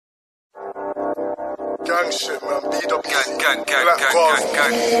Gang shit, man. BW. Gang.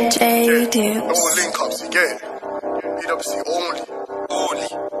 JD. No link ups, you get it? BWC only.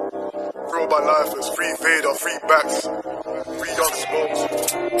 Real by lifers, free Vader, free backs, free young smokes,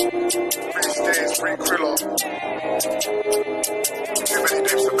 free stays, free Kriller. Too many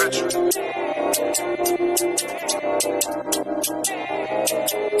names to mention.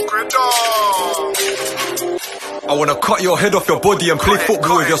 I wanna cut your head off your body and play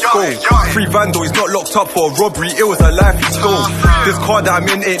football with your skull. Free Vandal, he's not locked up for a robbery, it was a life he stole. This car that I'm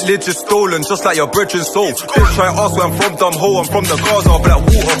in ain't legit stolen, just like your brethren's soul. Bitch try ask where I'm from, dumb hoe, I'm from the Gaza, but that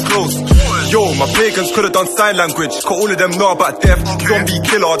water close. Yo, my pagans could've done sign language, cause all of them know about death. Zombie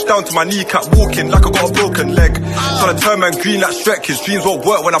killer, down to my kneecap, walking like I got a broken leg. Tryna turn man green like Shrek, his dreams won't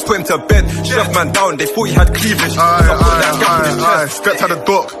work when I put him to bed. Chef man down, they thought he had cleavage, so I put that gap in his chest. Stepped out the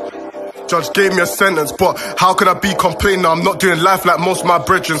dock. Judge gave me a sentence, but how could I be complaining? I'm not doing life like most of my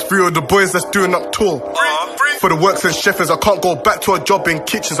brethren. Three of the boys that's doing up tour. For the works and chefs, I can't go back to a job in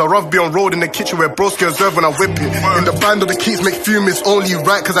kitchens. I'd rather be on road in the kitchen where broski observe when I whip it. In the band of the keys make fume is only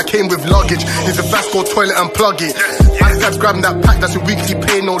right cause I came with luggage. Use the Vasco toilet and plug it. Ask Dad grabbing that pack, that's a weekly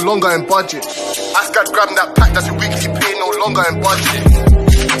pay, no longer in budget. Ask Dad grabbing that pack, that's a weekly pay, no longer in budget.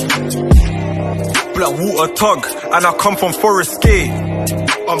 Black water tug, and I come from Forest Gate.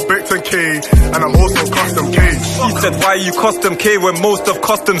 I'm Victor K, and I'm also Custom K. He said, why you Custom K when most of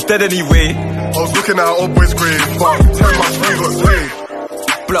Custom's dead anyway? I was looking at old boy's grave, but 10 months free got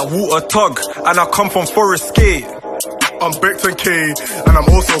slaved. Black water tug, and I come from Forest Gate. I'm Victor K, and I'm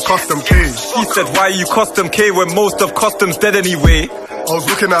also Custom K. He said, why you Custom K when most of Custom's dead anyway? I was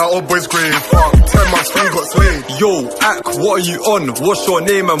looking at old boy's grave, but 10 months free got slaved. Yo, Ak, what are you on? What's your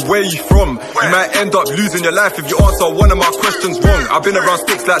name and where you from? You might end up losing your life if you answer one of my questions wrong. I've been around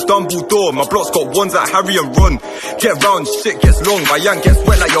sticks like Dumbledore, my block's got ones like Harry and Ron. Get round, shit gets long, my yank gets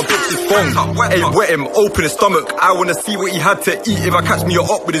wet like your bitch's bong. Hey, wet him, open his stomach, I wanna see what he had to eat. If I catch me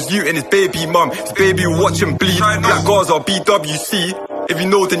up with his youth and his baby mum, his baby will watch him bleed. Black Gaza, BWC. If you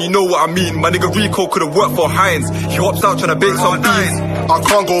know, then you know what I mean. My nigga Rico could've worked for Heinz. He hops out tryna bake some beans. I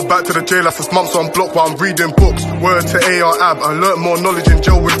can't go back to the jail after months on block while I'm reading books. Word to AR Ab, I learnt more knowledge in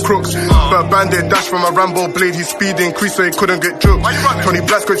jail with crooks. But bandit dash from a Rambo blade, his speed increased so he couldn't get juked. Tony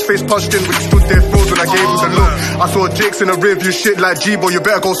Black's face punched in when he stood there froze when I gave him the look. I saw Jake's in the rearview shit like G-Bo, you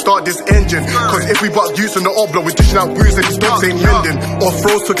better go start this engine. Cause if we buck use in the oblo, we're dishing out wounds and his dogs ain't mending. Or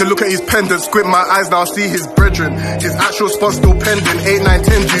Froze took a look at his pendant, squint my eyes now I see his brethren. His actual spot still pending, 8, 9,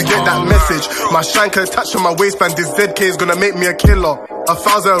 10, do you get that message? My shanker attached to my waistband, this ZK is gonna make me a killer.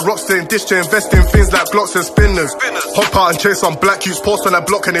 1,000 rocks to dish to invest in things like blocks and spinners. Hop out and chase some black youths, post on that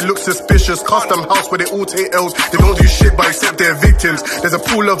block and it looks suspicious. Custom house where they all take L's, they don't do shit but accept their victims. There's a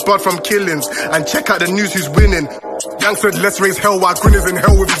pool of blood from killings, and check out the news who's winning. Yang said let's raise hell while Grin is in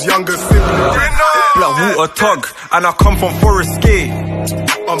hell with his younger sibling. Black water tug, and I come from Forest Gate.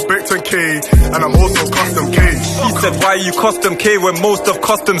 I'm Victor K, and I'm also Custom K. He said, why you Custom K when most of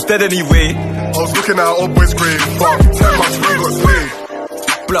Custom's dead anyway? I was looking at old boy's grave, but 10 months free got slaved.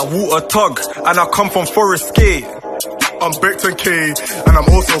 Black water tug, and I come from Forest Gate. I'm Victor K, and I'm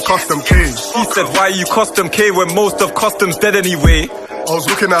also Custom K. He said, why you Custom K when most of Custom's dead anyway? I was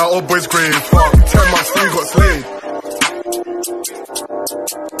looking at old boy's grave, but 10 months free got slaved.